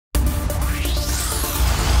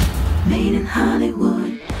Made in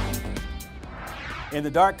Hollywood. In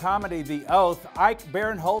the dark comedy The Oath, Ike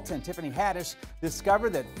Barinholtz and Tiffany Haddish discover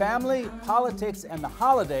that family, politics, and the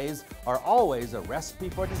holidays are always a recipe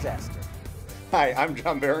for disaster. Hi, I'm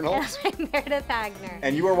John Barinholtz. I'm Meredith Agner.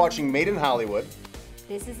 And you are watching Made in Hollywood.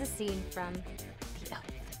 This is a scene from The Oath.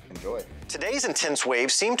 Enjoy. Today's intense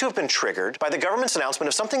waves seem to have been triggered by the government's announcement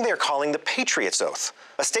of something they are calling the Patriots Oath,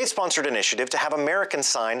 a state-sponsored initiative to have Americans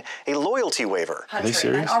sign a loyalty waiver. Are they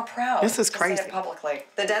serious? And are proud This is crazy. to say it publicly.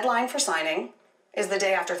 The deadline for signing is the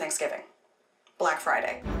day after Thanksgiving, Black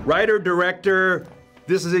Friday. Writer, director,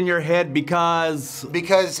 this is in your head because...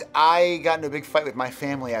 Because I got into a big fight with my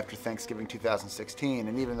family after Thanksgiving 2016,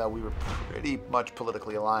 and even though we were pretty much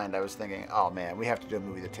politically aligned, I was thinking, oh man, we have to do a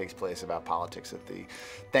movie that takes place about politics at the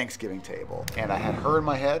Thanksgiving table. And I had her in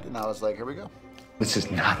my head, and I was like, here we go. This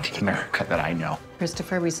is not the America that I know.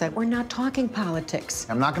 Christopher, we said, we're not talking politics.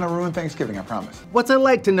 I'm not gonna ruin Thanksgiving, I promise. What's it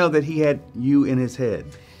like to know that he had you in his head?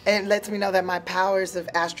 And it lets me know that my powers of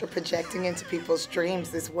astral projecting into people's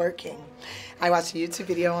dreams is working. I watched a YouTube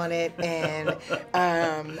video on it, and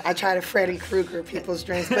I try to Freddy Krueger people's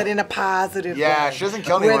dreams, but in a positive way. Yeah, she doesn't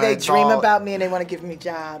kill anyone. Where they dream about me and they want to give me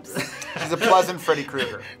jobs. She's a pleasant Freddy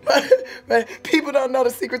Krueger. But people don't know the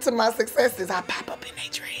secret to my success is I pop up in their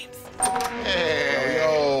dreams. Hey.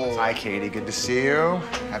 Yo. Hi, Katie. Good to see you.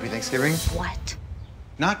 Happy Thanksgiving. What?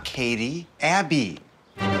 Not Katie. Abby.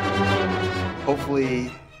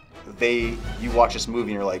 Hopefully, you watch this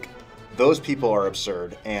movie and you're like, those people are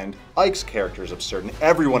absurd, and Ike's character is absurd, and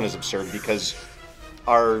everyone is absurd because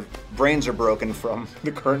our brains are broken from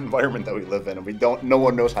the current environment that we live in, and no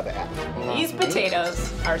one knows how to act. These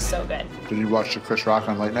potatoes are so good. Did you watch the Chris Rock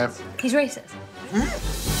on Late Night? He's racist.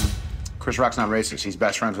 Chris Rock's not racist. He's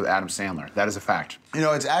best friends with Adam Sandler. That is a fact. You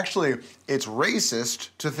know, it's racist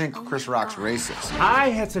to think Chris Rock's racist. I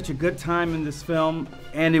had such a good time in this film,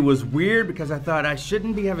 and it was weird because I thought I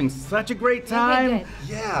shouldn't be having such a great time. Okay,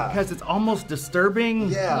 Yeah. Because it's almost disturbing.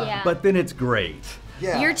 Yeah. But then it's great.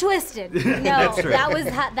 Yeah. You're twisted. No, That's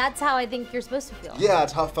right. that's how I think you're supposed to feel. Yeah,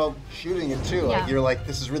 it's how I felt shooting it too. Yeah. Like you're like,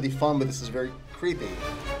 this is really fun, but this is very creepy.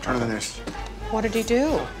 Turn to the news. What did he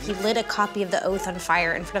do? He lit a copy of The Oath on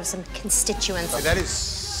fire in front of some constituents. That is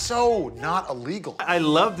so not illegal. I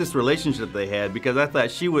love this relationship they had because I thought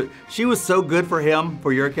she was so good for him,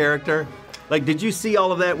 for your character. Like, did you see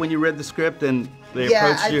all of that when you read the script and they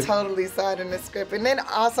approached you? Yeah, I totally saw it in the script. And then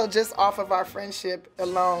also just off of our friendship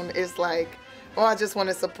alone, it's like, well, I just want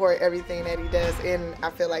to support everything that he does, and I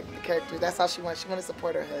feel like the character, that's all she wants. She wants to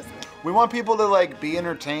support her husband. We want people to like be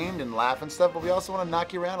entertained and laugh and stuff, but we also want to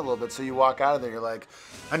knock you around a little bit so you walk out of there, you're like,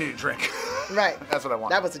 I need a drink. Right. That's what I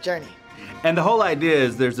want. That was a journey. And the whole idea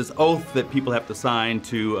is there's this oath that people have to sign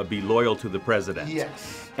to be loyal to the president.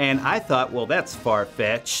 Yes. And I thought, well, that's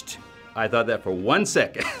far-fetched. I thought that for 1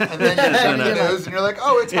 second. And then you see the news and you're like,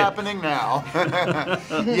 oh, it's happening now.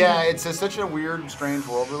 Yeah, it's such a weird, strange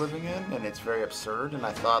world we're living in, and it's very absurd, and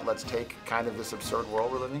I thought, let's take kind of this absurd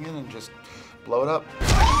world we're living in and just blow it up.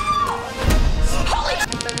 Holy